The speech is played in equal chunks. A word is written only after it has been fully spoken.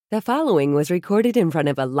The following was recorded in front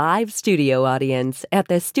of a live studio audience at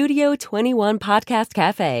the Studio 21 Podcast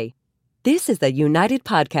Cafe. This is the United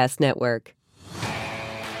Podcast Network.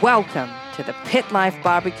 Welcome to the Pit Life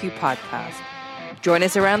Barbecue Podcast. Join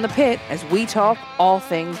us around the pit as we talk all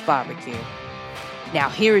things barbecue. Now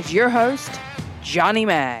here is your host, Johnny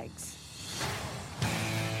Maggs.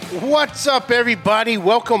 What's up, everybody?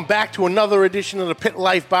 Welcome back to another edition of the Pit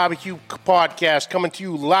Life Barbecue Podcast, coming to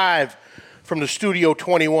you live from the Studio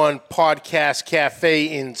 21 Podcast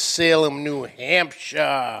Cafe in Salem, New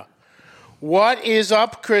Hampshire. What is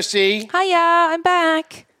up, Chrissy? Hiya, I'm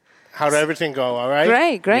back. How did everything go? All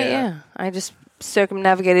right? Great, yeah. I just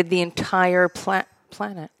circumnavigated the entire planet,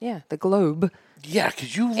 the globe. Yeah,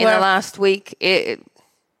 because you left. In the last week, I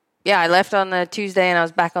left on the Tuesday and I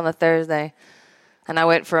was back on the Thursday. And I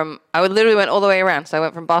literally went all the way around. So I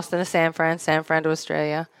went from Boston to San Fran to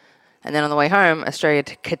Australia. And then on the way home, Australia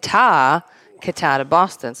to Qatar to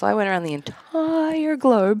Boston. So I went around the entire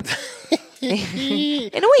globe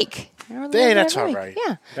in a week. Hey, that's all right.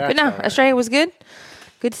 Yeah. That's but no, all right. Australia was good.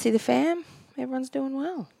 Good to see the fam. Everyone's doing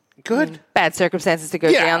well. Good. Bad circumstances to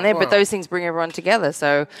go down there, but those things bring everyone together.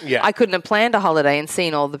 So I couldn't have planned a holiday and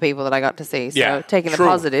seen all the people that I got to see. So taking the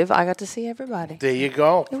positive, I got to see everybody. There you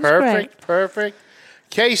go. It was Perfect.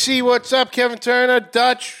 Casey, what's up? Kevin Turner,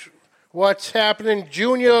 Dutch, what's happening?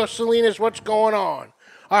 Junior, Salinas, what's going on?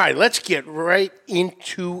 All right, let's get right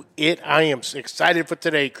into it. I am excited for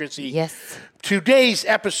today, Chrissy. Yes. Today's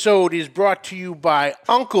episode is brought to you by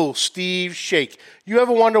Uncle Steve Shake. You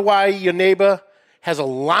ever wonder why your neighbor has a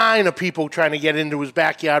line of people trying to get into his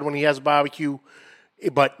backyard when he has a barbecue,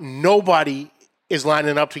 but nobody is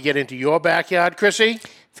lining up to get into your backyard, Chrissy?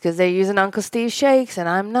 It's because they're using Uncle Steve shakes and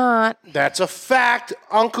I'm not. That's a fact.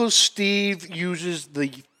 Uncle Steve uses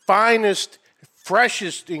the finest,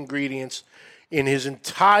 freshest ingredients in his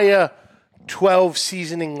entire 12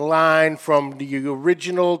 seasoning line, from the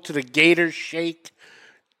original to the Gator Shake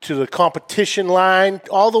to the competition line,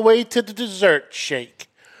 all the way to the dessert shake.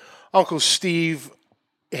 Uncle Steve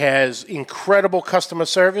has incredible customer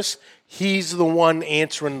service. He's the one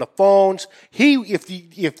answering the phones.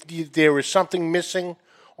 If there is something missing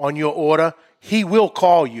on your order, he will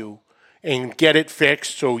call you and get it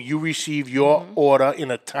fixed so you receive your order in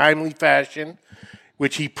a timely fashion,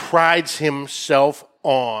 which he prides himself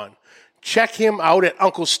on. Check him out at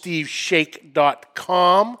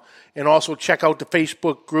UncleSteveShake.com, and also check out the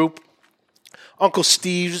Facebook group, Uncle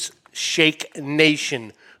Steve's Shake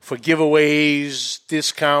Nation, for giveaways,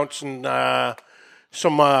 discounts, and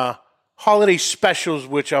some holiday specials,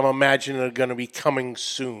 which I'm imagining are going to be coming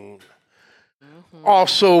soon.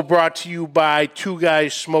 Also brought to you by Two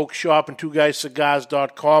Guys Smoke Shop and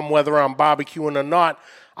TwoGuysCigars.com. Whether I'm barbecuing or not,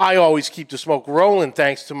 I always keep the smoke rolling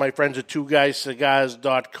thanks to my friends at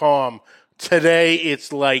TwoGuysCigars.com. Today,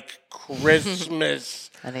 it's like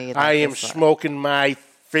Christmas. I am smoking my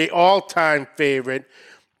all-time favorite,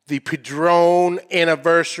 the Padron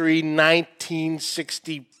Anniversary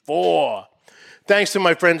 1964. Thanks to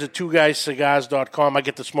my friends at TwoGuysCigars.com, I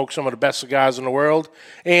get to smoke some of the best cigars in the world,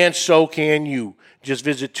 and so can you. Just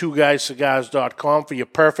visit TwoGuysCigars.com for your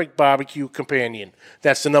perfect barbecue companion.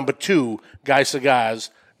 That's the number 2,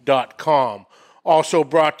 GuyCigars.com. Also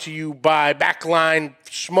brought to you by Backline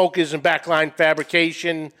Smokers and Backline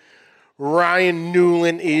Fabrication. Ryan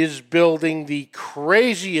Newland is building the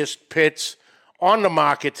craziest pits on the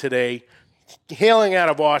market today, hailing out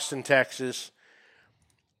of Austin, Texas.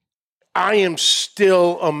 I am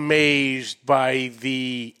still amazed by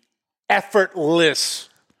the effortless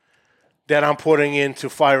that I'm putting into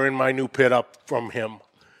firing my new pit up from him.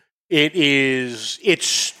 It's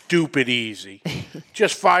stupid easy.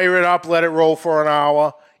 Just fire it up, let it roll for an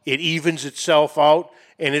hour. It evens itself out,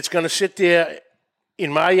 and it's going to sit there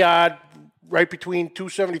in my yard right between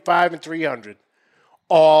 275 and 300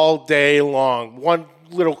 all day long. One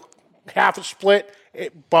little half a split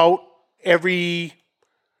about every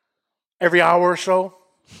hour or so.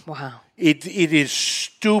 Wow. It is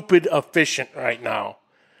stupid efficient right now.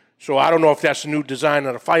 So I don't know if that's the new design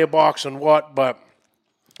of the firebox and what, but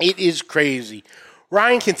it is crazy.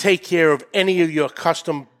 Ryan can take care of any of your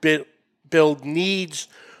custom build needs,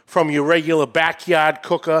 from your regular backyard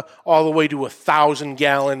cooker all the way to a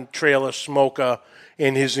 1,000-gallon trailer smoker,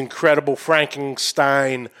 in his incredible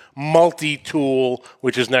Frankenstein multi-tool,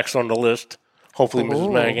 which is next on the list. Hopefully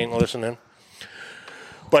Mrs. Mag ain't listening.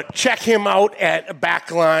 But check him out at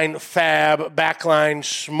Backline Fab, Backline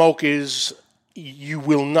Smokers. You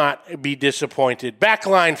will not be disappointed.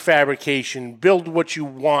 Backline Fabrication. Build what you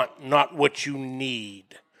want, not what you need.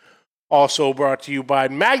 Also brought to you by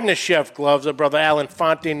Magna Chef Gloves. Our brother Alan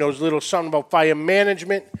Fonte knows a little something about fire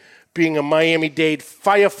management. being a Miami-Dade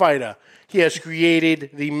firefighter, he has created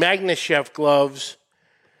the MagnaChef gloves,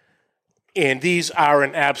 and these are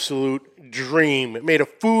an absolute dream. Made of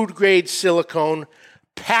food-grade silicone,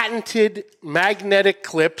 patented magnetic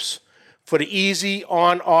clips for the easy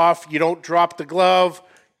on-off. You don't drop the glove,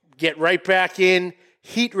 get right back in.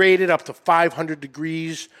 Heat rated up to 500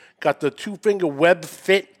 degrees. Got the 2-finger web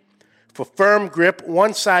fit for firm grip.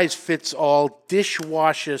 One size fits all,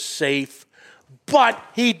 dishwasher safe. But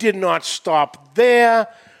he did not stop there.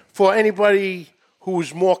 For anybody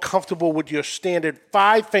who's more comfortable with your standard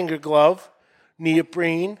 5-finger glove,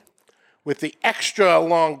 neoprene, with the extra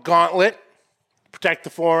long gauntlet, protect the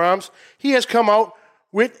forearms, he has come out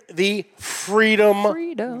with the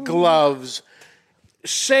Freedom gloves.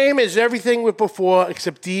 Same as everything with before,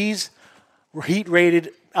 except these were heat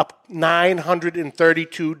rated up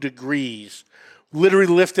 932 degrees. Literally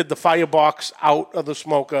lifted the firebox out of the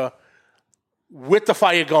smoker with the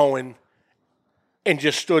fire going and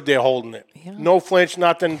just stood there holding it. Yeah. No flinch,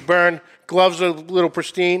 nothing, burned. Gloves are a little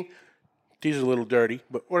pristine. These are a little dirty,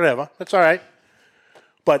 but whatever. That's all right.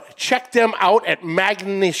 But check them out at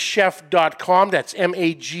magnachef.com. That's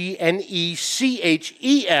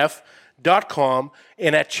MAGNECHEF.com.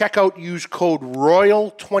 And at checkout, use code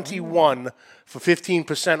ROYAL21 for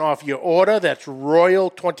 15% off your order. That's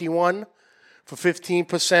ROYAL21 for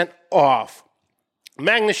 15% off.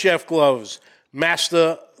 MagnaChef gloves,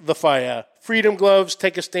 master the fire. Freedom gloves,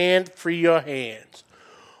 take a stand, free your hands.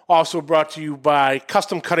 Also brought to you by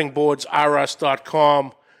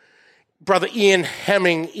CustomCuttingBoardsRUs.com. Brother Ian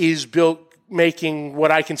Hemming is making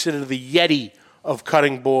what I consider the Yeti of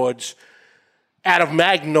cutting boards out of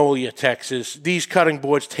Magnolia, Texas. These cutting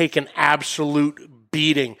boards take an absolute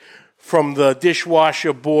beating, from the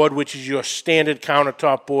dishwasher board, which is your standard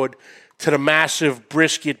countertop board, to the massive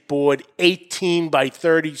brisket board, 18 by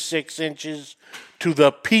 36 inches, to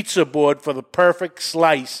the pizza board for the perfect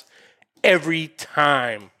slice every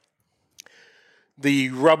time. The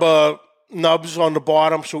rubber nubs on the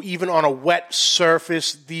bottom, so even on a wet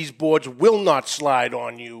surface, these boards will not slide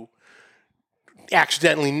on you.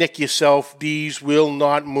 Accidentally nick yourself, these will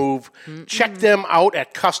not move. Mm-mm. Check them out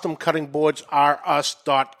at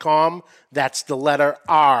CustomCuttingBoardsRUs.com. That's the letter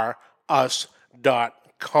R,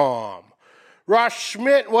 us.com. Ross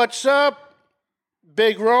Schmidt, what's up?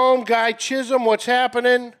 Big Rome, Guy Chisholm, what's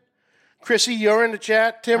happening? Chrissy, you're in the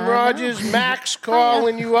chat. Tim Rogers, Max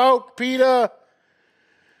calling you out. Peter,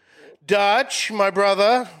 Dutch, my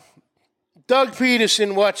brother. Doug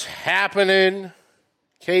Peterson, what's happening?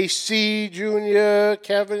 KC Jr.,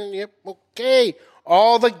 Kevin, yep, okay.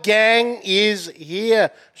 All the gang is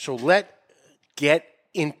here. So let's get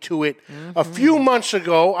into it. Mm-hmm. A few months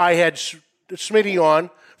ago, I had Smitty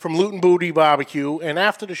on from Loot and Booty Barbecue, and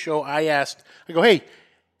after the show, I go, hey,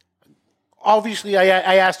 obviously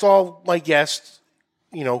I asked all my guests,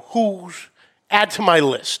 who's add to my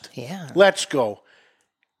list. Yeah. Let's go.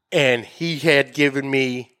 And he had given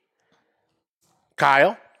me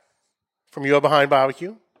Kyle from Your Behind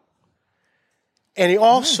Barbecue. And he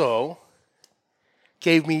also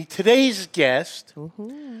gave me today's guest.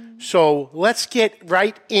 Mm-hmm. So let's get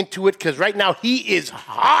right into it, because right now he is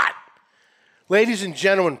hot. Ladies and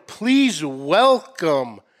gentlemen, please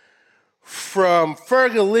welcome from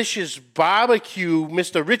Fergalicious Barbecue,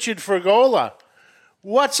 Mr. Richard Fregola.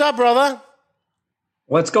 What's up, brother?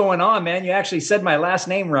 What's going on, man? You actually said my last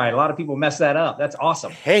name right. A lot of people mess that up. That's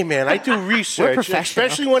awesome. Hey, man, I do research,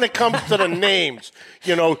 especially when it comes to the names.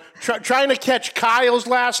 Trying to catch Kyle's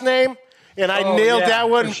last name, and I nailed that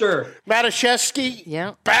one. For sure. Matuszewski.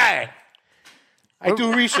 Yeah. Bang. I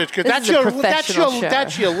do research because that's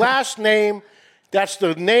your last name. That's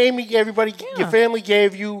the name everybody, your family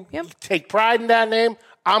gave you. Yep. You take pride in that name.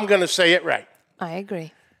 I'm going to say it right. I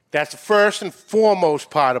agree. That's the first and foremost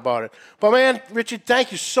part about it. But, man, Richard,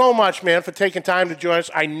 thank you so much, man, for taking time to join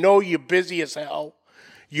us. I know you're busy as hell.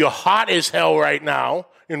 You're hot as hell right now,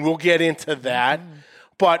 and we'll get into that. Mm-hmm.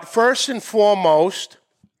 But first and foremost,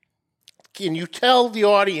 can you tell the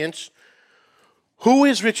audience, who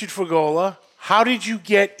is Richard Fregola? How did you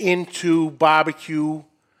get into barbecue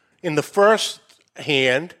in the first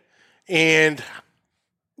hand? And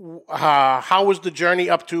how was the journey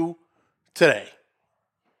up to today?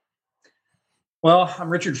 Well, I'm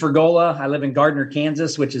Richard Fregola. I live in Gardner,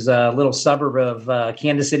 Kansas, which is a little suburb of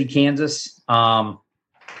Kansas City, Kansas. I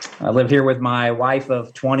live here with my wife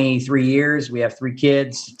of 23 years. We have 3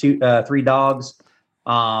 kids, 3 dogs.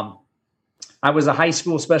 I was a high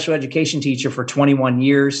school special education teacher for 21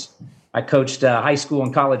 years. I coached high school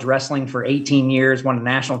and college wrestling for 18 years, won a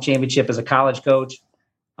national championship as a college coach.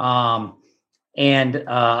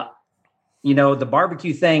 the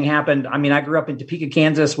barbecue thing happened. I mean, I grew up in Topeka,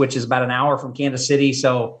 Kansas, which is about an hour from Kansas City.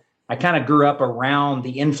 So I kind of grew up around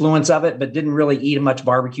the influence of it, but didn't really eat much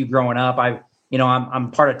barbecue growing up.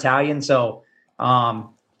 I'm part Italian. So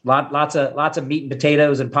lots of meat and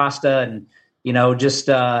potatoes and pasta and, just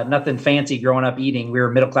nothing fancy growing up eating. We were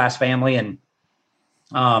a middle-class family. And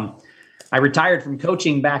I retired from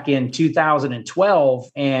coaching back in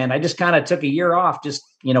 2012. And I just kind of took a year off, just,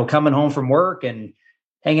 coming home from work and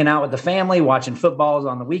hanging out with the family, watching footballs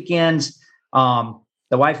on the weekends.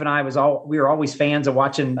 The wife and I we were always fans of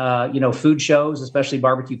watching, food shows, especially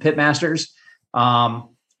Barbecue Pitmasters.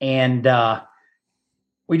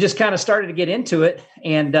 We just kind of started to get into it.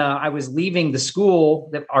 And I was leaving the school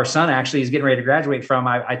that our son actually is getting ready to graduate from.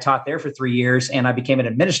 I taught there for 3 years and I became an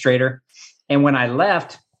administrator. And when I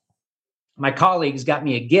left, my colleagues got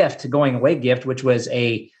me a going away gift, which was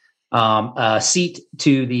a seat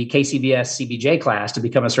to the KCBS CBJ class to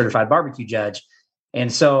become a certified barbecue judge. And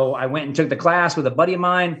so I went and took the class with a buddy of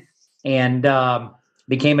mine and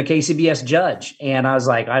became a KCBS judge. And I was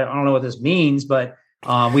like, I don't know what this means, but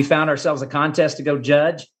we found ourselves a contest to go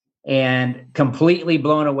judge and completely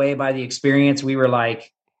blown away by the experience. We were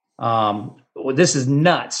like, this is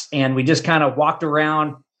nuts. And we just kind of walked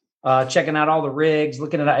around, checking out all the rigs,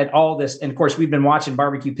 looking at all this. And of course, we've been watching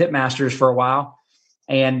Barbecue Pitmasters for a while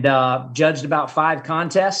and judged about 5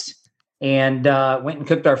 contests and went and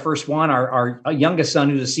cooked our first one. Our youngest son,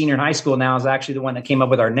 who's a senior in high school now, is actually the one that came up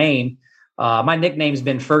with our name. My nickname's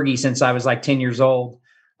been Fergie since I was like 10 years old.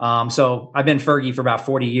 So I've been Fergie for about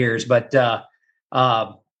 40 years, but,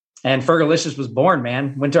 and Fergalicious was born,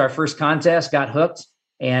 man. Went to our first contest, got hooked,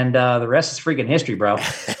 and the rest is freaking history, bro.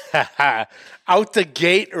 Out the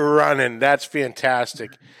gate running. That's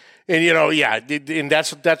fantastic. And, and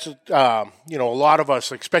that's a lot of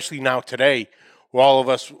us, especially now today, a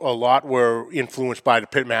lot were influenced by the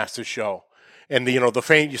Pitmasters show. And, the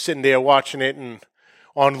fame, you're sitting there watching it and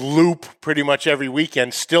on loop pretty much every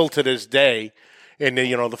weekend, still to this day. And,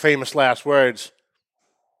 the famous last words,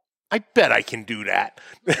 I bet I can do that.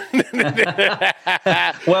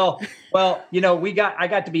 Well, I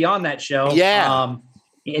got to be on that show. Yeah.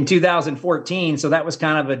 In 2014. So that was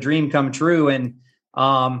kind of a dream come true. And,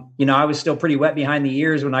 I was still pretty wet behind the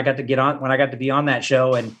ears when I got to be on that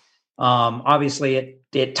show. And, obviously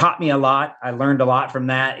it taught me a lot. I learned a lot from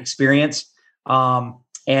that experience.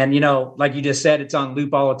 And, like you just said, it's on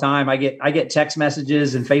loop all the time. I get text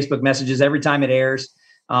messages and Facebook messages every time it airs.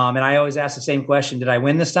 And I always ask the same question. Did I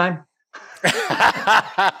win this time?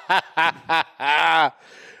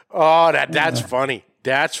 Oh, that's funny.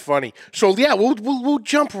 That's funny. So yeah, we'll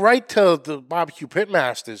jump right to the Barbecue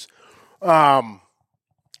Pitmasters.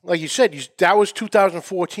 Like you said, that was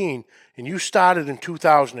 2014 and you started in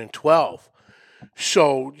 2012.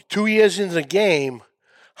 So 2 years into the game,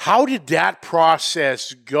 how did that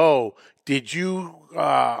process go? Did you,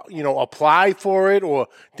 apply for it, or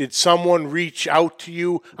did someone reach out to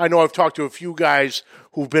you? I know I've talked to a few guys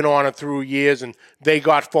who've been on it through years, and they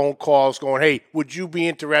got phone calls going, "Hey, would you be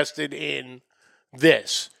interested in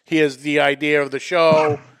this? Here's the idea of the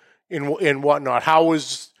show, and whatnot."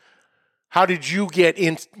 How did you get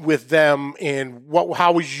in with them, and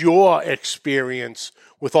how was your experience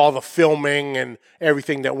with all the filming and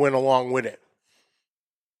everything that went along with it?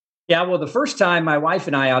 Yeah, well, the first time my wife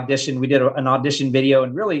and I auditioned, we did an audition video,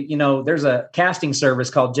 and really, there's a casting service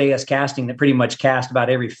called JS Casting that pretty much cast about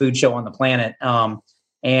every food show on the planet. And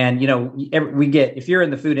if you're in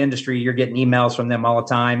the food industry, you're getting emails from them all the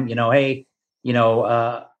time. Hey,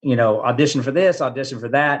 audition for this, audition for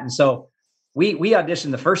that, and so we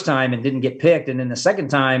auditioned the first time and didn't get picked, and then the second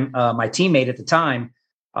time, my teammate at the time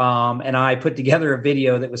and I put together a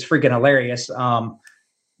video that was freaking hilarious.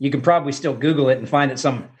 You can probably still Google it and find it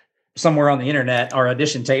somewhere on the internet, our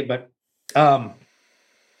audition tape, but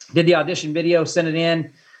did the audition video, sent it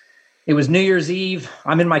in. It was New Year's Eve.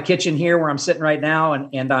 I'm in my kitchen here where I'm sitting right now,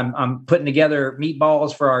 and I'm putting together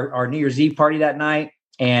meatballs for our New Year's Eve party that night.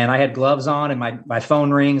 And I had gloves on, and my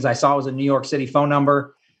phone rings. I saw it was a New York City phone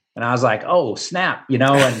number, and I was like, "Oh snap!"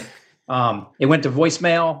 And it went to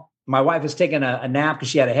voicemail. My wife was taking a nap because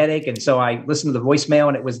she had a headache, and so I listened to the voicemail,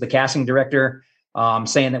 and it was the casting director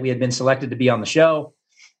saying that we had been selected to be on the show.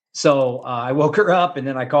 So I woke her up, and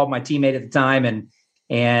then I called my teammate at the time,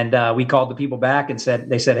 and we called the people back and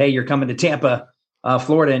they said, "Hey, you're coming to Tampa,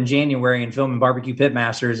 Florida in January and filming Barbecue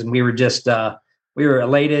Pitmasters." And we were just, we were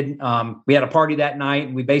elated. We had a party that night,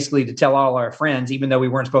 and we basically, to tell all our friends, even though we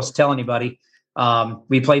weren't supposed to tell anybody,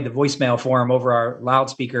 we played the voicemail for them over our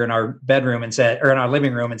loudspeaker in our bedroom and in our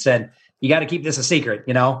living room, and said, "You got to keep this a secret,"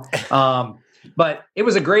 But it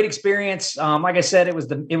was a great experience. Like I said, it was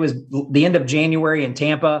the end of January in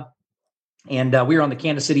Tampa. And we were on the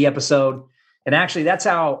Kansas City episode. And actually, that's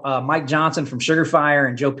how Mike Johnson from Sugar Fire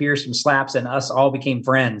and Joe Pierce from Slaps and us all became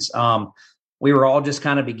friends. We were all just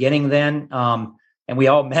kind of beginning then. And we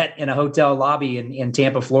all met in a hotel lobby in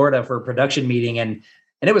Tampa, Florida for a production meeting. And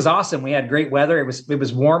it was awesome. We had great weather. It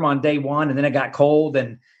was warm on day one, and then it got cold.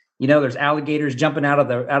 And, there's alligators jumping out of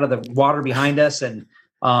the water behind us. And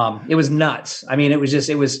it was nuts. I mean, it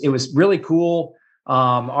was really cool.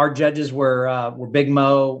 Our judges were Big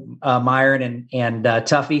Mo, Myron, and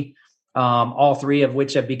Tuffy, all three of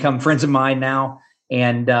which have become friends of mine now.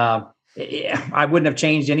 And I wouldn't have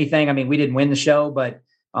changed anything. I mean, we didn't win the show, but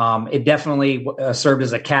it definitely served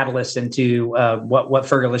as a catalyst into what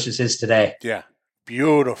Fergalicious is today. Yeah,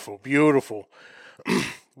 beautiful.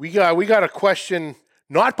 We got a question,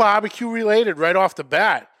 not barbecue related, right off the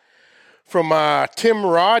bat, from Tim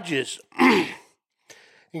Rogers.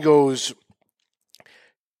 He goes,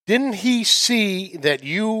 didn't he see that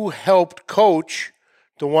you helped coach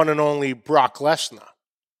the one and only Brock Lesnar?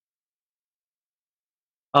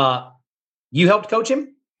 You helped coach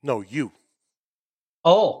him? No, you.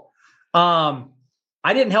 Oh, I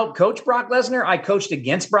didn't help coach Brock Lesnar. I coached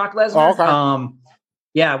against Brock Lesnar. Oh, okay.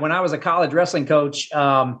 Yeah, when I was a college wrestling coach,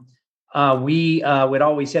 we would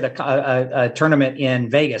always hit a tournament in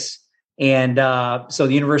Vegas. And so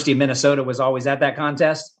the University of Minnesota was always at that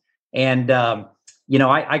contest. And,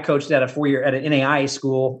 I coached at an NAIA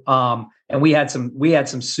school. And we had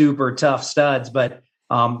some super tough studs, but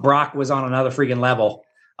Brock was on another freaking level.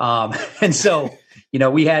 And so,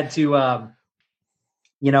 we had to,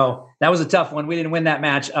 that was a tough one. We didn't win that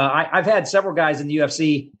match. I've had several guys in the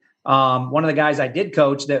UFC. One of the guys I did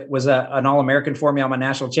coach that was an All-American for me on my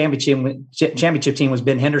national championship team was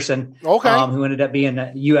Ben Henderson, who ended up being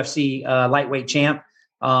a UFC lightweight champ,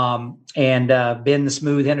 and Ben the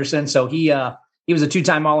Smooth Henderson. So he was a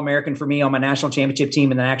 2-time All-American for me on my national championship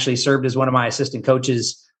team, and then actually served as one of my assistant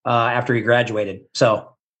coaches after he graduated.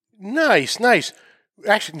 So nice.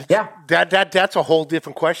 Actually, yeah, that's a whole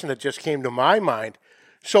different question that just came to my mind.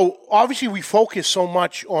 So obviously we focus so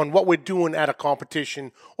much on what we're doing at a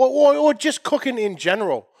competition or just cooking in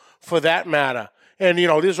general for that matter. And,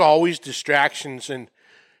 there's always distractions. And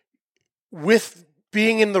with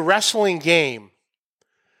being in the wrestling game,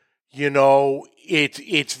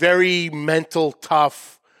 it's very mental,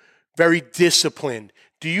 tough, very disciplined.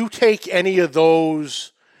 Do you take any of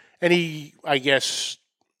those, I guess,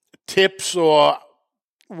 tips or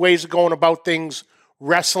ways of going about things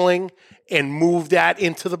wrestling and move that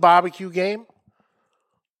into the barbecue game?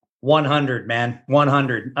 100, man.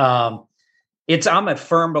 100. I'm a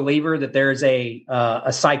firm believer that there's a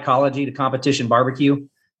psychology to competition barbecue.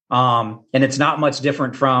 And it's not much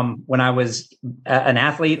different from when I was an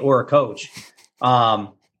athlete or a coach.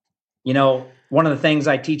 One of the things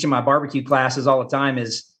I teach in my barbecue classes all the time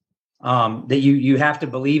is that you have to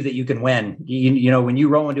believe that you can win. When you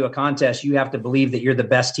roll into a contest, you have to believe that you're the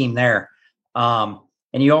best team there.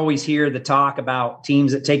 And you always hear the talk about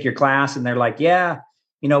teams that take your class and they're like, yeah,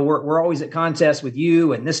 we're always at contests with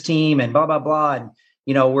you and this team and blah, blah, blah. And,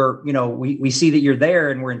 we see that you're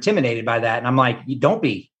there and we're intimidated by that. And I'm like, don't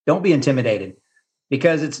be intimidated,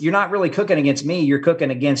 because you're not really cooking against me. You're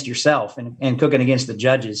cooking against yourself and cooking against the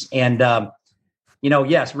judges. And,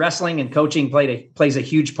 yes, wrestling and coaching plays a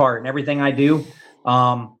huge part in everything I do.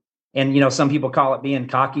 And, some people call it being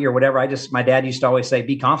cocky or whatever. My dad used to always say,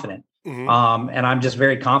 be confident. Mm-hmm. And I'm just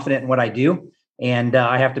very confident in what I do. And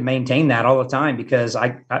I have to maintain that all the time, because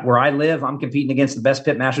where I live, I'm competing against the best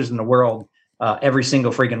pit masters in the world every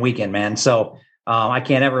single freaking weekend, man. So I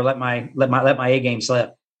can't ever let my A game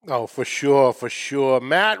slip. Oh, for sure.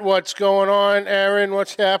 Matt, what's going on? Aaron,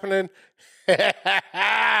 what's happening?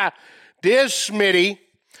 There's Smitty.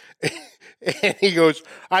 And he goes,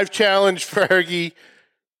 I've challenged Fergie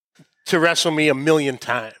to wrestle me 1,000,000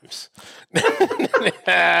 times.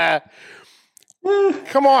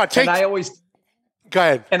 Come on, go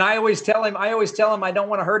ahead. And I always tell him I don't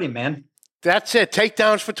want to hurt him, man. That's it.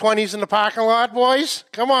 Takedowns for 20s in the parking lot, boys.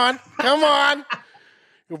 Come on.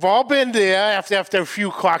 We've all been there after a few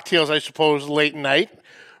cocktails, I suppose, late night.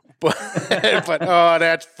 But oh,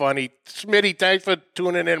 that's funny. Smitty, thanks for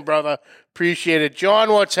tuning in, brother. Appreciate it.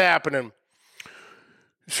 John, what's happening?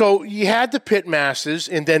 So you had the Pitmasters,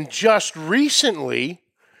 and then just recently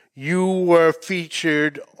you were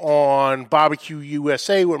featured on Barbecue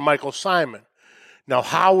USA with Michael Simon. Now,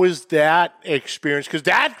 how was that experience? Because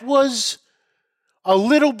that was a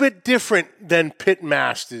little bit different than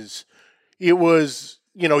Pitmasters. It was,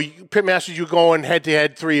 Pitmasters, you're going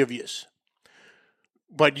head-to-head, 3 of you.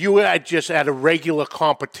 But you had just at a regular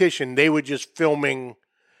competition, they were just filming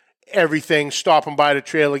everything, stopping by the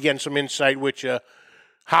trailer, getting some insight with you.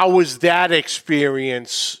 How was that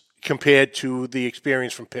experience compared to the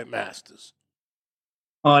experience from Pitmasters?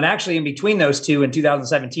 Oh, and actually, in between those two, in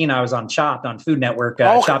 2017, I was on Chopped on Food Network,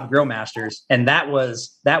 Chopped Grill Masters, and that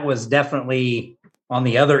was definitely on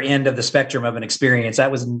the other end of the spectrum of an experience.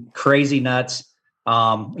 That was crazy nuts.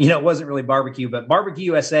 It wasn't really barbecue, but Barbecue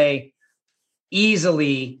USA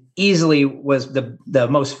easily was the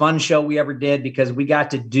most fun show we ever did because we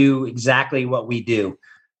got to do exactly what we do.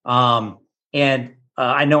 And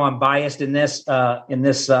I know I'm biased in this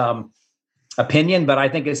opinion, but I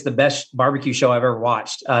think it's the best barbecue show I've ever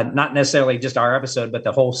watched. Not necessarily just our episode, but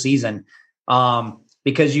the whole season.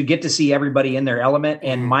 Because you get to see everybody in their element.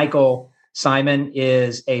 And Michael Simon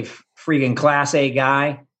is a freaking class A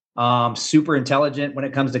guy, super intelligent when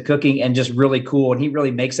it comes to cooking and just really cool. And he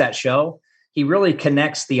really makes that show. He really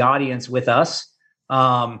connects the audience with us.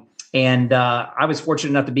 And I was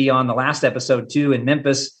fortunate enough to be on the last episode too in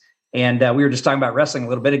Memphis. And we were just talking about wrestling a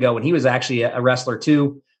little bit ago, and he was actually a wrestler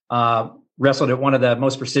too. Wrestled at one of the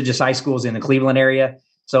most prestigious high schools in the Cleveland area.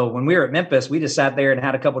 So when we were at Memphis, we just sat there and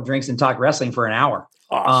had a couple of drinks and talked wrestling for an hour.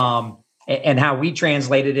 Awesome. And how we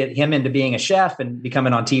translated it, him into being a chef and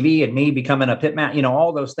becoming on TV, and me becoming a pitman,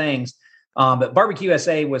 all those things. But Barbecue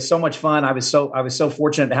USA was so much fun. I was so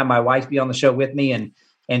fortunate to have my wife be on the show with me,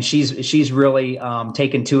 and she's really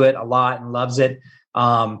taken to it a lot and loves it. We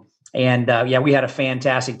had a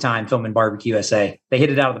fantastic time filming Barbecue USA. They hit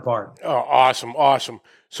it out of the park. Oh, awesome.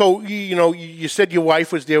 So, you said your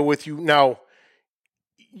wife was there with you. Now,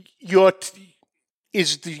 your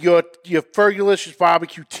Fergalicious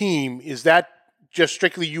barbecue team, is that just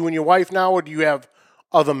strictly you and your wife now, or do you have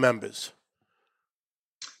other members?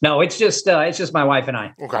 No, it's just my wife and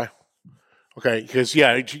I. Okay. Because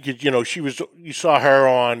you saw her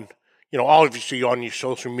on, obviously on your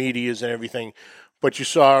social medias and everything, but you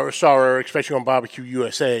saw her, especially on Barbecue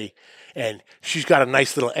USA, and she's got a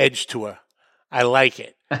nice little edge to her. I like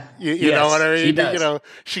it. You Yes, know what I mean?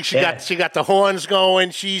 she does. She got the horns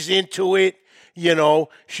going. She's into it.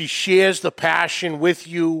 She shares the passion with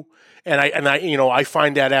you, and I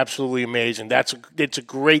find that absolutely amazing. It's a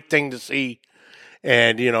great thing to see,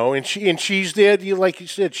 and she's there. Like you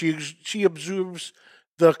said, she observes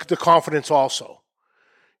the confidence also.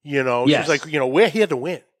 Yes. She's like, we're here to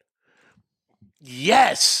win.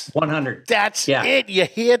 Yes. 100. That's it. You're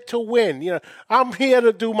here to win. I'm here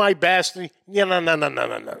to do my best. No.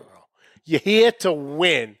 You're here to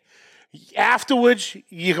win. Afterwards,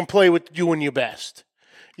 you can play with doing your best.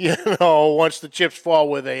 Once the chips fall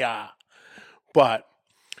where they are. But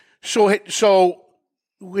so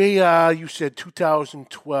we you said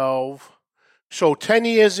 2012. So 10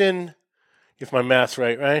 years in, if my math's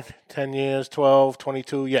right? 10 years, 12,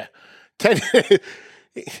 22, yeah. 10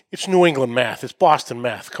 It's New England math. It's Boston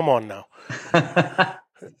math. Come on now.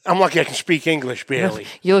 I'm lucky I can speak English barely.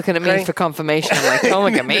 You're looking at me for confirmation. I'm like, don't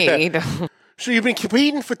look at me. So you've been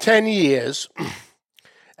competing for 10 years,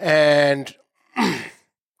 and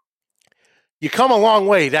you come a long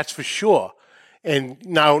way, that's for sure. And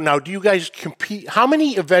now, do you guys compete? How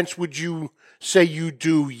many events would you say you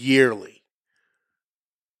do yearly?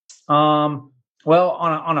 Well,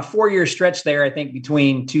 on a 4-year stretch there, I think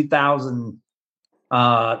between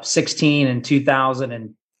 2016 and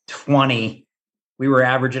 2020, we were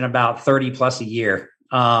averaging about 30 plus a year.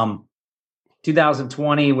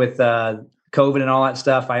 2020 with COVID and all that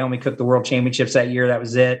stuff, I only cooked the World Championships that year. That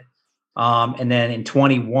was it. And then in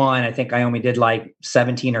 21, I think I only did like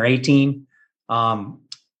 17 or 18.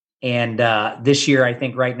 This year, I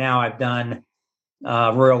think right now I've done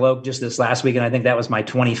Royal Oak just this last week, and I think that was my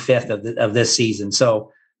 25th of this season.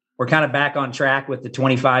 So we're kind of back on track with the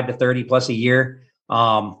 25 to 30 plus a year.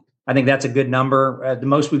 I think that's a good number. The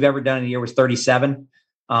most we've ever done in a year was 37.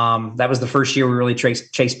 That was the first year we really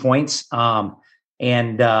chased points.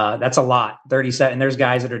 That's a lot, 37. And there's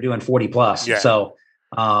guys that are doing 40 plus. Yeah. So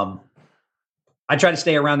I try to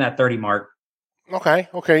stay around that 30 mark.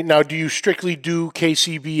 Okay. Now, do you strictly do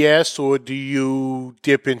KCBS, or do you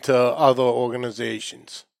dip into other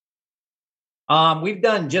organizations? We've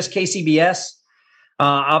done just KCBS.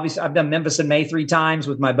 Obviously, I've done Memphis in May 3 times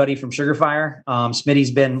with my buddy from Sugar Fire.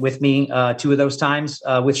 Smitty's been with me 2 of those times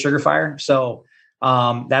with Sugar Fire. So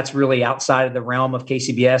that's really outside of the realm of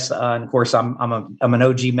KCBS. And of course, I'm an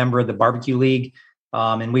OG member of the Barbecue League,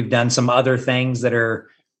 and we've done some other things they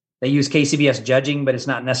use KCBS judging, but it's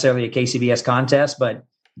not necessarily a KCBS contest. But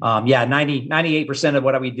 98% of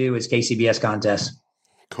what we do is KCBS contests.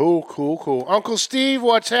 Cool. Uncle Steve,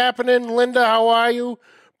 what's happening? Linda, how are you?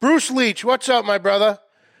 Bruce Leach, what's up, my brother?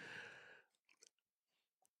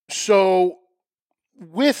 So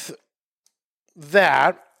with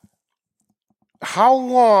that, how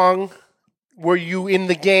long were you in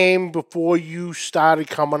the game before you started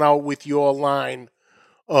coming out with your line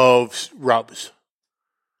of rubs?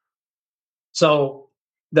 So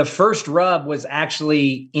the first rub was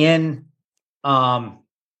actually in, we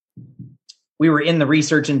were in the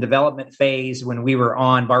research and development phase when we were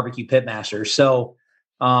on Barbecue Pitmaster. So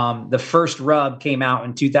the first rub came out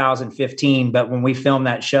in 2015, but when we filmed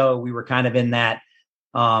that show, we were kind of in that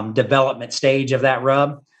development stage of that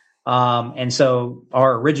rub. And so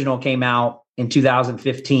our original came out in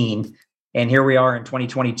 2015, and here we are in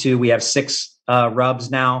 2022. We have 6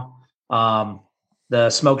 rubs now. The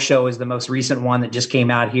Smoke Show is the most recent one that just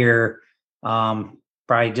came out here,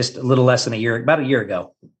 probably just a little less than about a year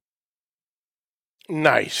ago.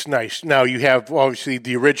 Nice. Now you have obviously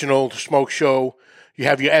the original Smoke Show. You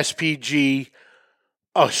have your SPG,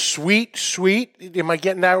 a sweet. Am I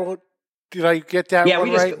getting that? Did I get that? Yeah,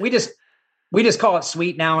 one right? we just call it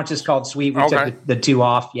sweet now. It's just called sweet. We took the 2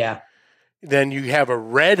 off. Yeah. Then you have a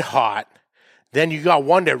red hot. Then you got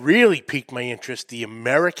one that really piqued my interest: the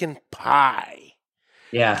American Pie.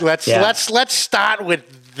 Yeah. Let's start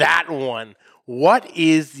with that one. What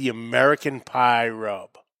is the American Pie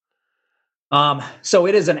rub? So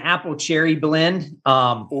it is an apple cherry blend.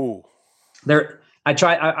 Ooh.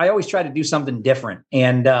 I always try to do something different.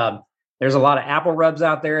 And there's a lot of apple rubs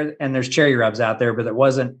out there and there's cherry rubs out there, but there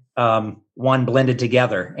wasn't one blended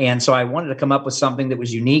together. And so I wanted to come up with something that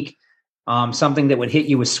was unique, something that would hit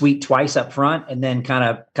you with sweet twice up front and then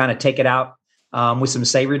kind of take it out with some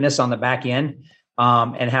savoriness on the back end,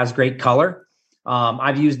 and has great color.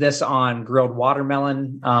 I've used this on grilled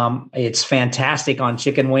watermelon. It's fantastic on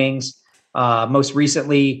chicken wings. Most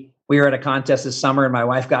recently, we were at a contest this summer and my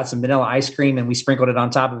wife got some vanilla ice cream and we sprinkled it on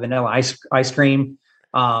top of vanilla ice cream.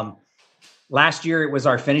 Last year, it was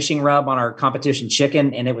our finishing rub on our competition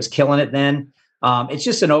chicken and it was killing it then. It's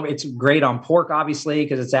just it's great on pork, obviously,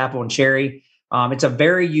 because it's apple and cherry. It's a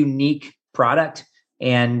very unique product.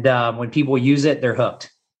 And when people use it, they're hooked.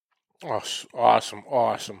 Awesome.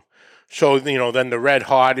 So, then the red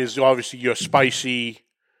hot is obviously your spicy.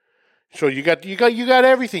 So you got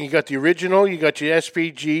everything. You got the original, you got your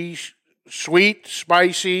SPG, sweet,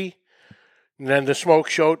 spicy, and then the Smoke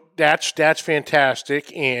Show. That's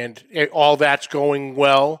fantastic, and all that's going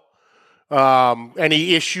well.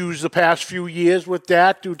 Any issues the past few years with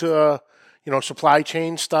that due to supply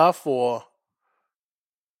chain stuff or?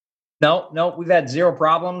 No, we've had 0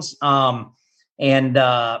 problems. And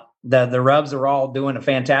the rubs are all doing a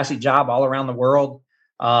fantastic job all around the world.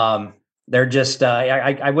 They're just,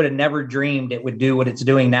 I would have never dreamed it would do what it's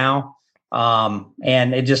doing now.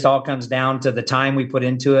 And it just all comes down to the time we put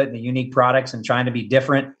into it and the unique products and trying to be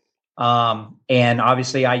different. And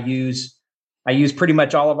obviously I use pretty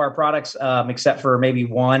much all of our products, except for maybe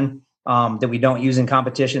one, that we don't use in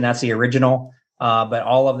competition. That's the original. But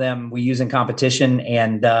all of them we use in competition,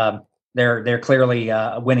 and, they're clearly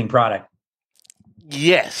a winning product.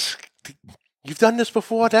 Yes. You've done this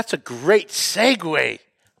before. That's a great segue.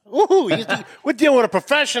 Ooh, we're dealing with a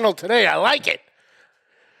professional today. I like it.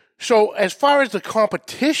 So as far as the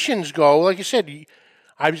competitions go, like you said,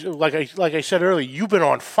 like I said earlier, you've been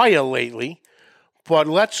on fire lately. But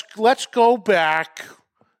let's go back.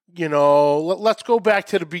 Let's go back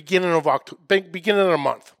to the beginning of beginning of the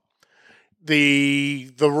month.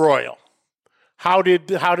 The Royal. How did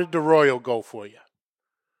the Royal go for you?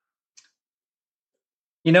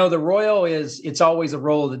 The Royal it's always a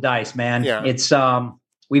roll of the dice, man. Yeah. It's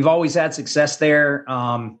we've always had success there.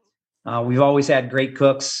 We've always had great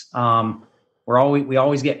cooks. We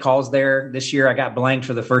always get calls there. This year I got blanked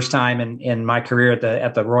for the first time in my career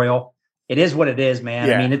at the Royal. It is what it is, man.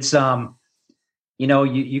 Yeah. I mean, it's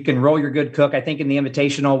you can roll your good cook. I think in the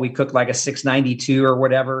Invitational we cooked like a 692 or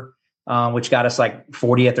whatever, which got us like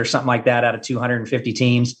 40th or something like that out of 250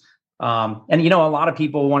 teams. And a lot of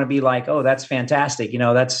people want to be like, oh, that's fantastic.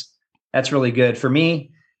 That's really good. For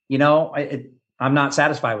me, I'm not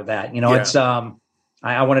satisfied with that. It's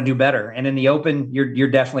I want to do better. And in the Open, you're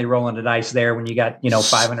definitely rolling the dice there when you got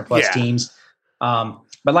 500 plus teams.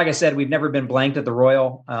 But like I said, we've never been blanked at the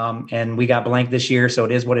Royal, and we got blanked this year, so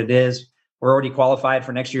it is what it is. We're already qualified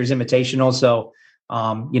for next year's Invitational, so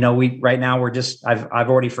we right now I've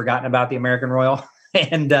already forgotten about the American Royal,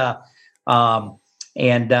 and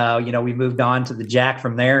we moved on to the Jack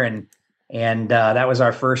from there, and that was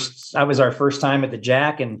our first time at the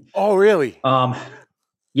Jack. And oh, really?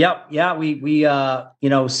 Yep. Yeah. We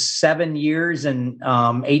 7 years and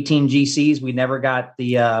 18 GCs. We never got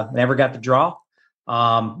the draw.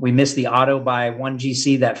 We missed the auto by 1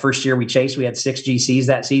 GC that first year we chased. We had 6 GCs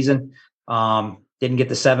that season. Didn't get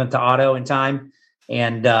the 7th to auto in time.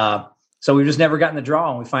 And so we just never gotten the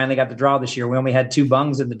draw. And we finally got the draw this year. We only had 2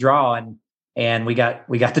 bungs in the draw. And and we got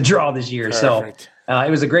the draw this year. Perfect. So it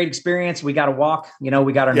was a great experience. We got to walk. We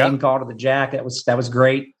got our name called to the jack. That was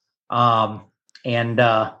great. And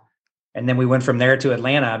then we went from there to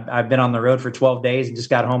Atlanta. I've been on the road for 12 days and just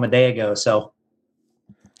got home a day ago. So.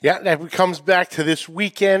 Yeah, that comes back to this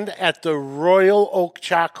weekend at the Royal Oak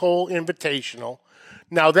Charcoal Invitational.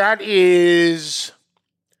 Now that is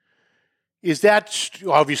that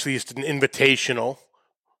obviously it's an invitational,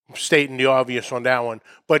 I'm stating the obvious on that one,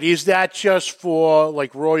 but is that just for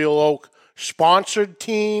like Royal Oak sponsored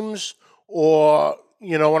teams, or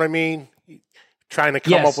you know what I mean? Trying to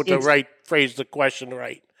come up with the right phrase, the question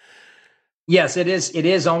right. Yes, it is. It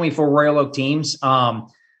is only for Royal Oak teams.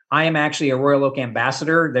 I am actually a Royal Oak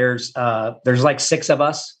ambassador. There's like 6 of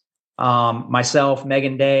us. Myself,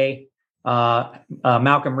 Megan Day,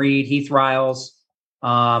 Malcolm Reed, Heath Riles,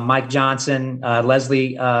 Mike Johnson,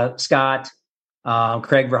 Leslie Scott,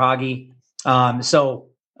 Craig Verhaage. So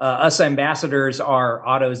us ambassadors are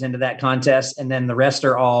autos into that contest, and then the rest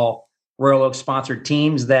are all Royal Oak sponsored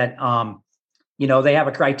teams that they have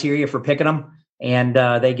a criteria for picking them. And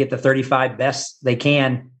they get the 35 best they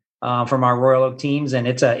can from our Royal Oak teams, and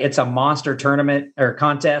it's a monster tournament or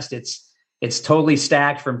contest. It's totally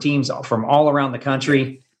stacked from teams from all around the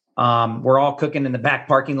country. We're all cooking in the back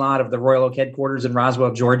parking lot of the Royal Oak headquarters in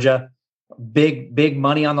Roswell, Georgia. Big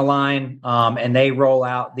money on the line, and they roll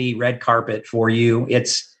out the red carpet for you.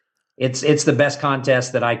 It's the best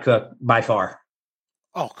contest that I cook by far.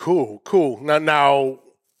 Oh, cool. Now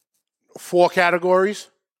 4 categories.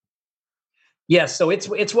 Yes, so it's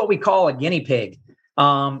what we call a guinea pig.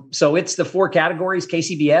 So it's the 4 categories,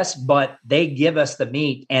 KCBS, but they give us the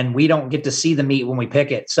meat, and we don't get to see the meat when we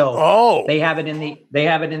pick it. So they have it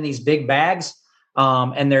in these big bags,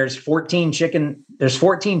 and there's 14 chicken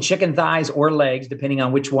thighs or legs, depending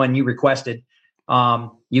on which one you requested.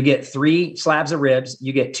 You get 3 slabs of ribs,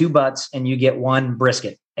 you get 2 butts, and you get 1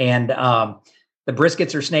 brisket. And the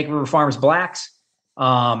briskets are Snake River Farms Blacks.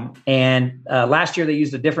 Last year they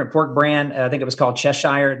used a different pork brand. I think it was called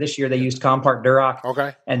Cheshire. This year they used Compart Duroc.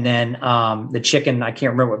 Okay. And then the chicken, I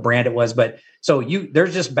can't remember what brand it was, but so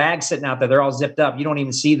there's just bags sitting out there. They're all zipped up. You don't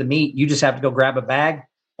even see the meat. You just have to go grab a bag,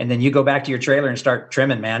 and then you go back to your trailer and start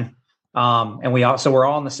trimming, man. And we're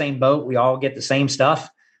all in the same boat. We all get the same stuff.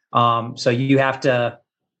 So you have to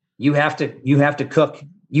cook.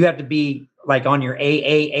 You have to be like on your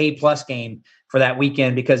A plus game for that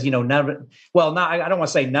weekend, because, I don't want to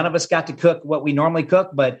say none of us got to cook what we normally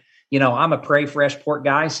cook, but, I'm a Prairie Fresh pork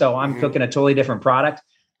guy, so I'm cooking a totally different product.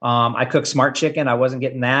 I cook Smart Chicken. I wasn't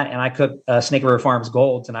getting that. And I cook Snake River Farms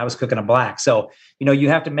Golds, and I was cooking a black. So, you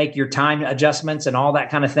have to make your time adjustments and all that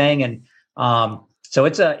kind of thing. And so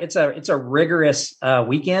it's a rigorous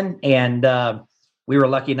weekend, and we were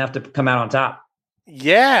lucky enough to come out on top.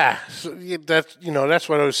 Yeah. So that's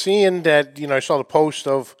what I was seeing, that, I saw the post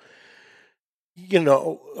of,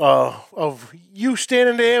 of you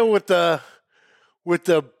standing there with the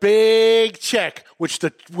big check,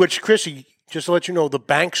 which Chrissy, just to let you know, the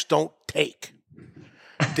banks don't take.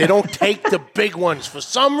 They don't take the big ones for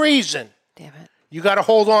some reason. Damn it. You got to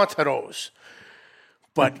hold on to those.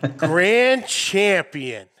 But grand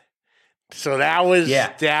champion. So that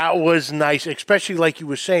was nice, especially like you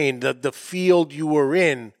were saying, the field you were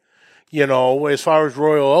in, as far as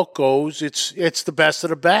Royal Oak goes, it's the best of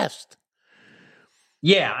the best.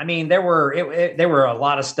 Yeah, I mean, there were a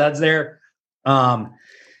lot of studs there, and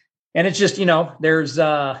it's just there's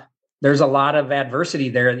a lot of adversity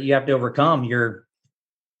there that you have to overcome. You're,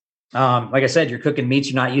 like I said, you're cooking meats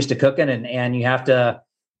you're not used to cooking, and you have to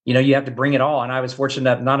bring it all. And I was fortunate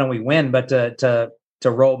enough not only win, but to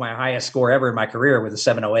roll my highest score ever in my career with a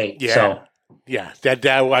 708. Yeah, so yeah, that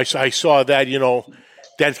I saw that.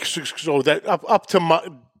 So that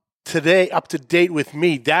up to date with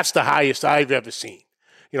me, that's the highest I've ever seen.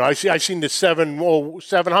 I've seen the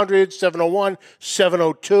 700, 701,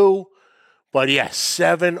 702, but yeah,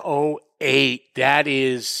 708, that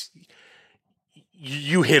is,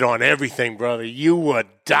 you hit on everything, brother. You were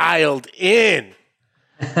dialed in.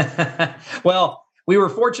 Well, we were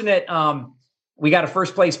fortunate. We got a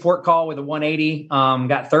first place pork call with a 180,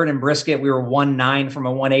 got third in brisket. We were 1-9 from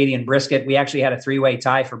a 180 in brisket. We actually had a 3-way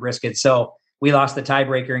tie for brisket. So we lost the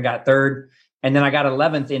tiebreaker and got third. And then I got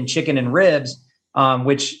 11th in chicken and ribs,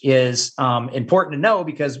 which is important to know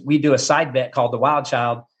because we do a side bet called the Wild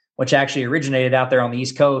Child, which actually originated out there on the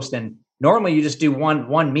East Coast. And normally you just do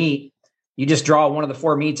one meat. You just draw one of the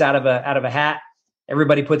 4 meats out of a hat.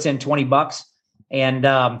 Everybody puts in $20,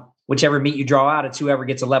 and whichever meat you draw out, it's whoever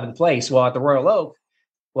gets 11th place. Well, at the Royal Oak,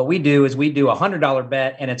 what we do is we do a $100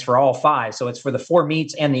 bet, and it's for all 5. So it's for the 4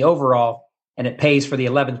 meats and the overall, and it pays for the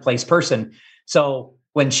 11th place person. So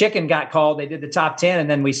when chicken got called, they did the top 10, and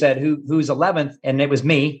then we said who's 11th, and it was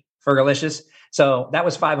me, Fergalicious. So that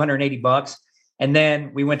was $580. And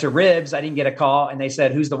then we went to ribs. I didn't get a call, and they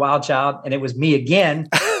said, who's the wild child? And it was me again,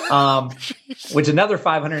 which is another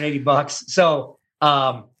 $580.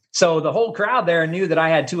 So the whole crowd there knew that I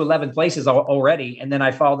had 2 11th places already. And then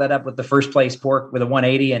I followed that up with the first place pork with a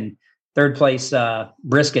 180 and third place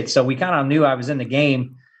brisket. So we kind of knew I was in the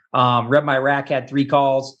game. Reb My Rack had 3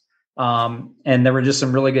 calls. And there were just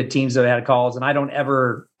some really good teams that had calls. And I don't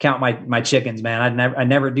ever count my chickens, man. I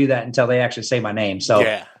never do that until they actually say my name. So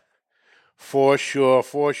yeah. For sure.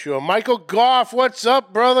 Michael Goff, what's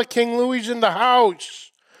up, brother? King Louis in the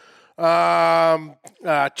house.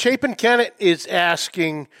 Chapin Kennett is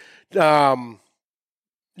asking, Chapin,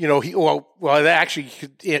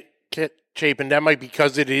 that might be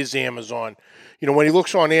because it is Amazon. When he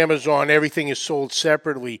looks on Amazon, everything is sold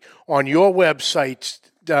separately. On your website,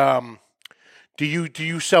 do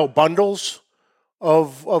you sell bundles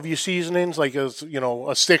of your seasonings, like a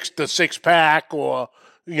 6 pack or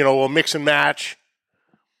a mix and match?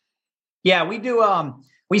 Yeah, we do.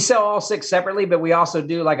 We sell all 6 separately, but we also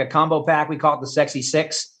do like a combo pack. We call it the Sexy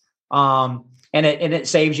 6. And it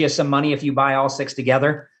saves you some money if you buy all 6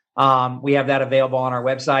 together. We have that available on our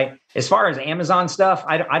website. As far as Amazon stuff,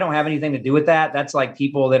 I don't have anything to do with that. That's like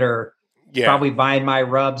people that are probably buying my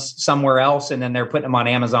rubs somewhere else, and then they're putting them on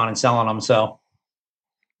Amazon and selling them. So,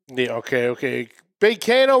 yeah, okay. Big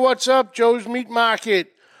Kano, what's up? Joe's Meat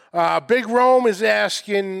Market. Big Rome is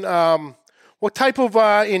asking, what type of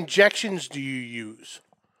injections do you use?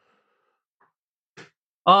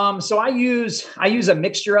 So I use a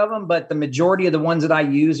mixture of them, but the majority of the ones that I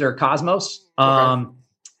use are Cosmos. Okay.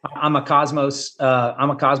 I'm a Cosmos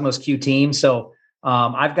Q team. So,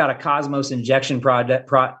 I've got a Cosmos injection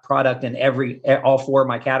product in all 4 of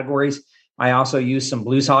my categories. I also use some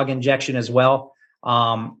Blues Hog injection as well.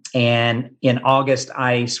 And in August,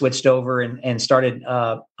 I switched over and started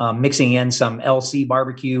mixing in some LC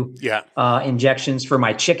barbecue injections for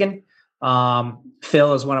my chicken.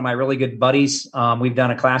 Phil is one of my really good buddies. We've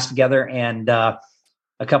done a class together, and a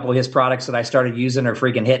couple of his products that I started using are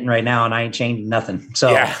freaking hitting right now, and I ain't changing nothing.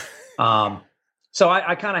 So, so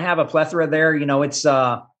I kind of have a plethora there. It's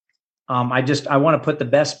I want to put the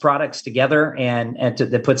best products together and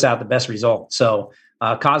that puts out the best result. So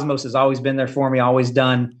Cosmos has always been there for me, always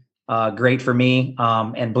done great for me.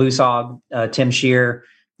 And Blues Hog, Tim Shear,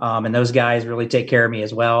 and those guys really take care of me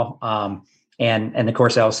as well. And of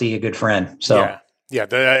course, LC, a good friend. So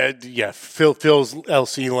Phil's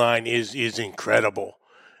LC line is incredible.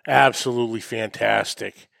 Absolutely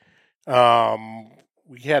fantastic.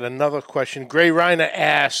 We had another question. Gray Reiner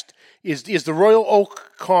asked, is the Royal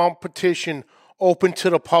Oak competition open to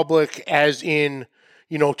the public, as in,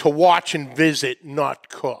 to watch and visit, not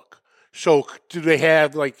cook? So do they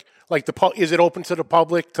have is it open to the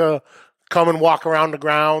public to come and walk around the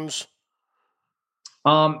grounds?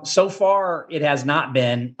 So far it has not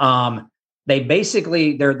been. They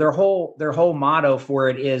basically, their whole motto for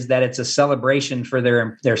it is that it's a celebration for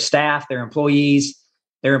their staff, their employees'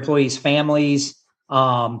 families,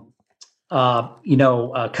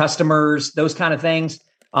 customers, those kind of things.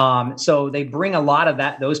 So they bring a lot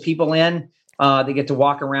of those people in. They get to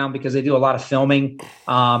walk around because they do a lot of filming.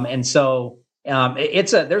 And so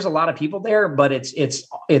there's a lot of people there, but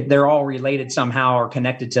they're all related somehow or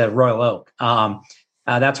connected to Royal Oak.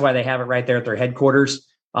 That's why they have it right there at their headquarters.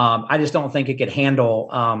 I just don't think it could handle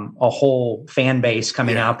a whole fan base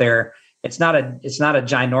coming out there. It's not a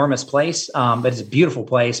ginormous place, but it's a beautiful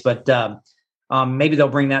place. But maybe they'll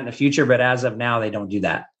bring that in the future. But as of now, they don't do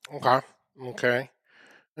that. Okay.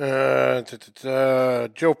 Joe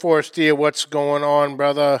Forestier, what's going on,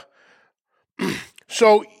 brother?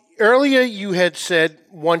 So earlier you had said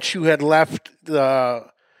once you had left the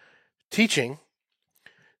teaching,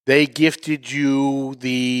 they gifted you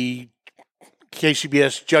the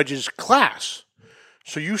KCBS judges class.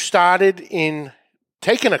 So you started in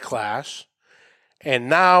taking a class, and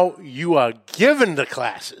now you are given the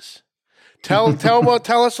classes. Tell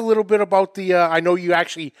us a little bit about the. I know you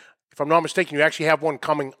actually, if I'm not mistaken, you actually have one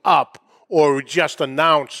coming up, or just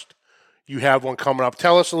announced you have one coming up.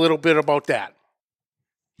 Tell us a little bit about that.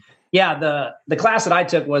 Yeah, the class that I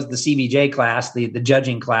took was the CBJ class, the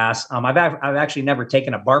judging class. I've actually never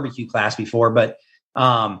taken a barbecue class before, but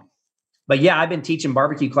yeah, I've been teaching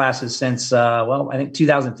barbecue classes since I think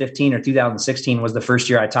 2015 or 2016 was the first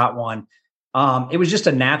year I taught one. It was just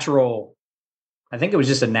a natural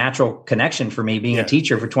connection for me being a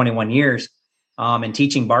teacher for 21 years. And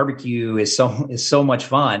teaching barbecue is so much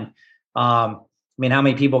fun. I mean, how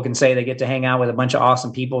many people can say they get to hang out with a bunch of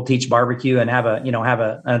awesome people, teach barbecue, and have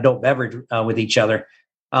an adult beverage with each other?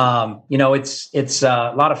 It's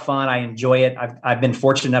a lot of fun. I enjoy it. I've been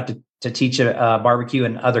fortunate enough to teach a barbecue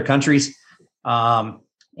in other countries,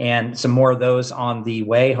 and some more of those on the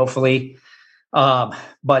way, hopefully.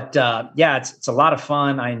 It's a lot of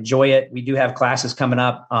fun. I enjoy it. We do have classes coming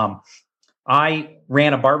up. I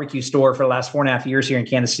ran a barbecue store for the last 4.5 years here in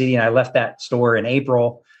Kansas City, and I left that store in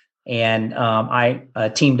April. And I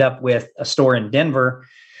teamed up with a store in Denver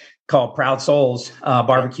called Proud Souls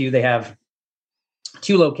Barbecue. They have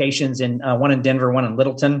 2 locations, one in Denver, one in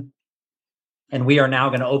Littleton. And we are now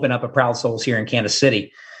going to open up a Proud Souls here in Kansas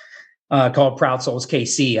City called Proud Souls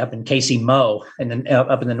KC up in KC Mo, and then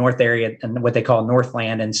up in the north area and what they call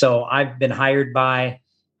Northland. And so I've been hired by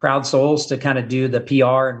Proud Souls to kind of do the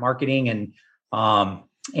PR and marketing and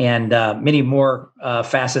many more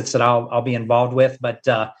facets that I'll be involved with. But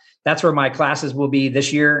that's where my classes will be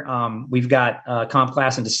this year. We've got a comp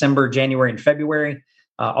class in December, January, and February.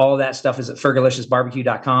 All of that stuff is at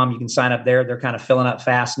fergalicious.barbecue.com. You can sign up there. They're kind of filling up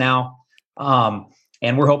fast now.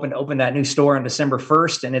 And we're hoping to open that new store on December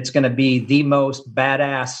 1st. And it's going to be the most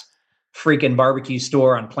badass freaking barbecue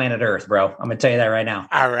store on planet Earth, bro. I'm going to tell you that right now.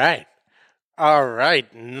 All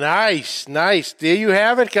right. Nice. There you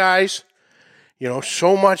have it, guys.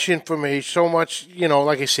 So much information, so much,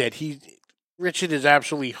 like I said, Richard is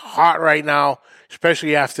absolutely hot right now,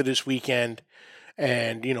 especially after this weekend.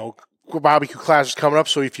 And, barbecue classes coming up.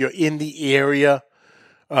 So if you're in the area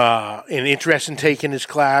and interested in taking his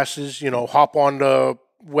classes, hop on the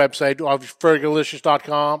website of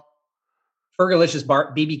fergalicious.com.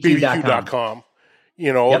 fergalicious.bbq.com.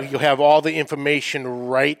 You'll have all the information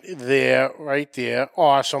right there.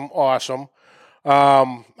 Awesome.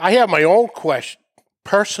 I have my own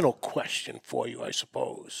personal question for you, I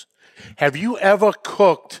suppose. Have you ever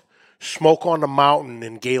cooked Smoke on the Mountain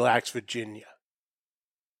in Galax, Virginia?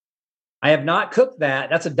 I have not cooked that.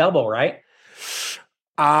 That's a double, right?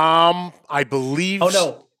 I believe. Oh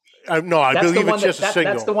no, I believe it's just a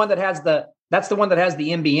single. That's the one that has the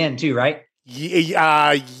MBN too, right?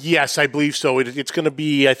 Yes, I believe so. It's going to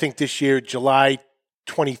be, I think, this year, July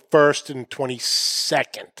 21st and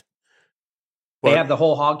 22nd. They have the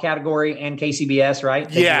whole hog category and KCBS, right?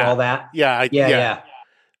 They do all that. Yeah.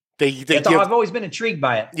 I've always been intrigued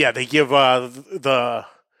by it. Yeah, they give the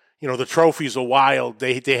trophies are wild.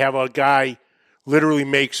 They have a guy literally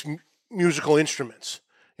makes musical instruments,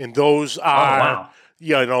 and those are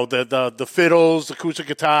the fiddles, the acoustic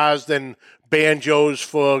guitars, then banjos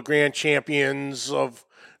for grand champions of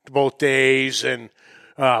both days. And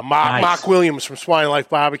Mark Williams from Swine Life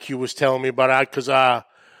Barbecue was telling me about that because I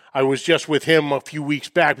was just with him a few weeks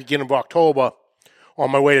back, beginning of October. On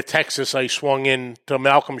my way to Texas, I swung in to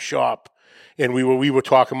Malcolm's shop, and we were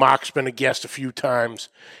talking. Mark's been a guest a few times,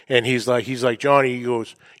 and he's like, Johnny, he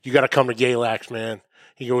goes, you got to come to Galax, man.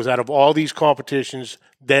 He goes, out of all these competitions,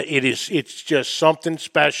 it's just something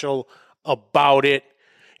special about it.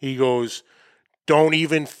 He goes, don't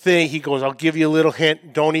even think. He goes, I'll give you a little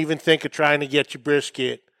hint. Don't even think of trying to get your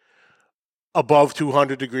brisket above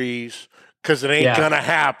 200 degrees because it ain't gonna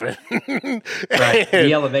happen. Right,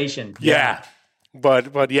 the elevation. Yeah.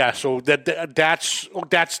 But yeah, so that's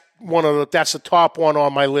the top one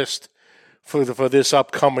on my list for this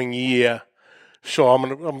upcoming year. So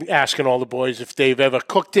I'm asking all the boys if they've ever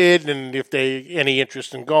cooked it and if they any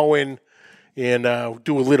interest in going and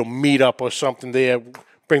do a little meetup or something there.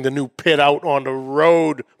 Bring the new pit out on the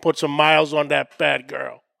road, put some miles on that bad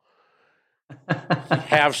girl.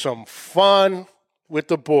 Have some fun with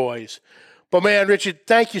the boys. But, man, Richard,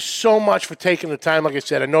 thank you so much for taking the time. Like I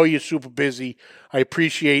said, I know you're super busy. I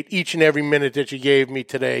appreciate each and every minute that you gave me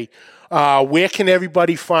today. Where can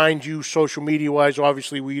everybody find you social media-wise?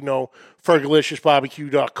 Obviously, we know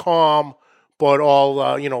fergalicious.barbecue.com, but all,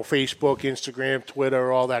 Facebook, Instagram,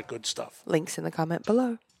 Twitter, all that good stuff. Links in the comment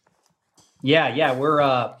below. Yeah, we're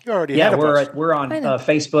on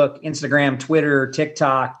Facebook, Instagram, Twitter,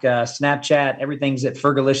 TikTok, Snapchat. Everything's at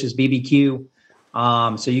Fergalicious BBQ.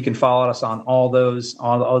 So you can follow us on all those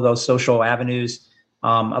social avenues,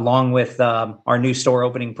 along with our new store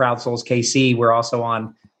opening, Proud Souls KC. We're also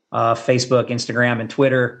on Facebook, Instagram, and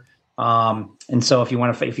Twitter. And so if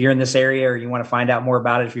you're in this area or you want to find out more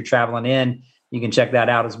about it, if you're traveling in, you can check that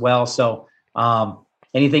out as well. So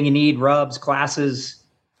anything you need, rubs, classes,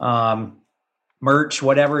 merch,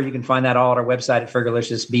 whatever, you can find that all at our website at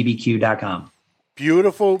fergalicious.bbq.com.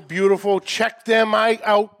 Beautiful. Check them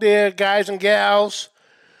out there, guys and gals.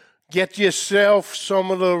 Get yourself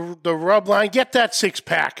some of the rub line. Get that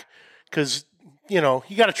 6-pack because, you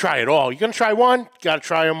got to try it all. You're going to try one, got to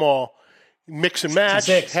try them all. Mix and match,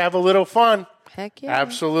 have a little fun. Heck yeah.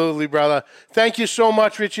 Absolutely, brother. Thank you so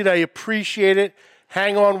much, Richard. I appreciate it.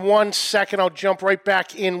 Hang on 1 second. I'll jump right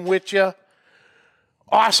back in with you.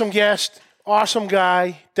 Awesome guest. Awesome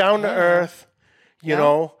guy. Down to earth. You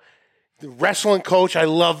know. The wrestling coach. I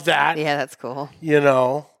love that. Yeah, that's cool. You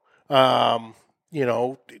know.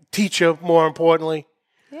 Teacher, more importantly.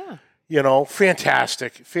 Yeah. You know,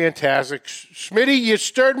 fantastic. Smitty, you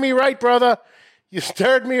stirred me right, brother. You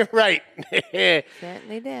stirred me right.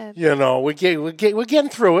 Certainly did. You know, we're getting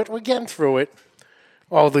through it.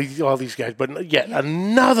 All these guys, but yet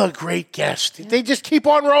another great guest. Yeah. They just keep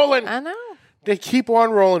on rolling. I know. They keep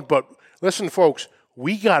on rolling. But listen, folks,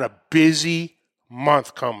 we got a busy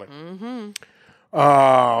month coming.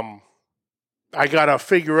 Mm-hmm. I gotta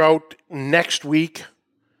figure out next week,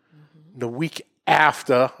 the week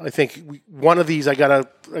after. I think one of these I gotta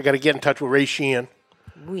get in touch with Ray Sheehan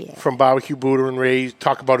from Barbecue Buddha and Ray's,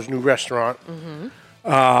 talk about his new restaurant. Mm-hmm.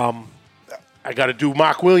 I got to do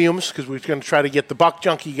Mark Williams because we're going to try to get the Buck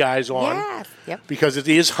Junkie guys on. Yes. Yep. Because it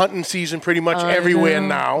is hunting season pretty much everywhere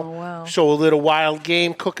now. Oh, wow. So a little wild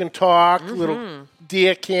game cooking talk, a little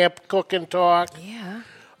deer camp cooking talk.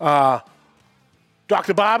 Yeah.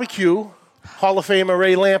 Dr. Barbecue, Hall of Famer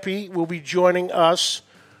Ray Lampe will be joining us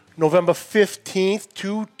November 15th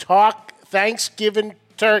to talk Thanksgiving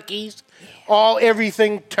turkeys,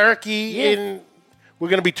 everything turkey. Yeah. We're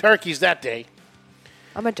going to be turkeys that day.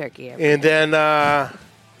 I'm a turkey. And then I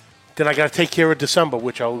got to take care of December,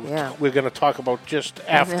 which we're going to talk about just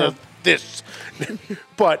after this.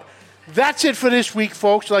 But that's it for this week,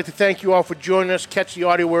 folks. I'd like to thank you all for joining us. Catch the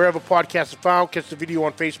audio wherever podcasts are found. Catch the video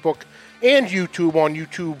on Facebook and YouTube. On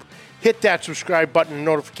YouTube, hit that subscribe button and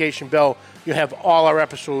notification bell. You have all our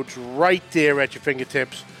episodes right there at your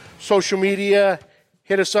fingertips. Social media,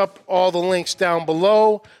 hit us up. All the links down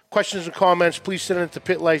below. Questions and comments, please send it to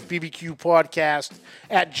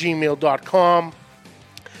pitlifebbqpodcast@gmail.com.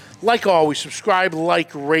 Like always, subscribe,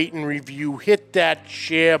 like, rate, and review. Hit that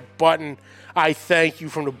share button. I thank you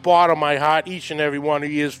from the bottom of my heart, each and every one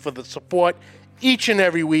of you, for the support each and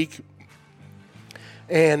every week.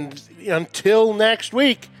 And until next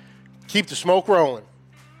week, keep the smoke rolling.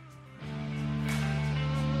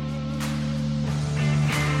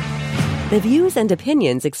 The views and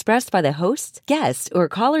opinions expressed by the hosts, guests, or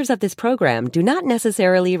callers of this program do not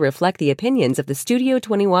necessarily reflect the opinions of the Studio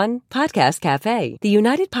 21 Podcast Cafe, the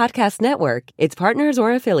United Podcast Network, its partners,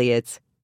 or affiliates.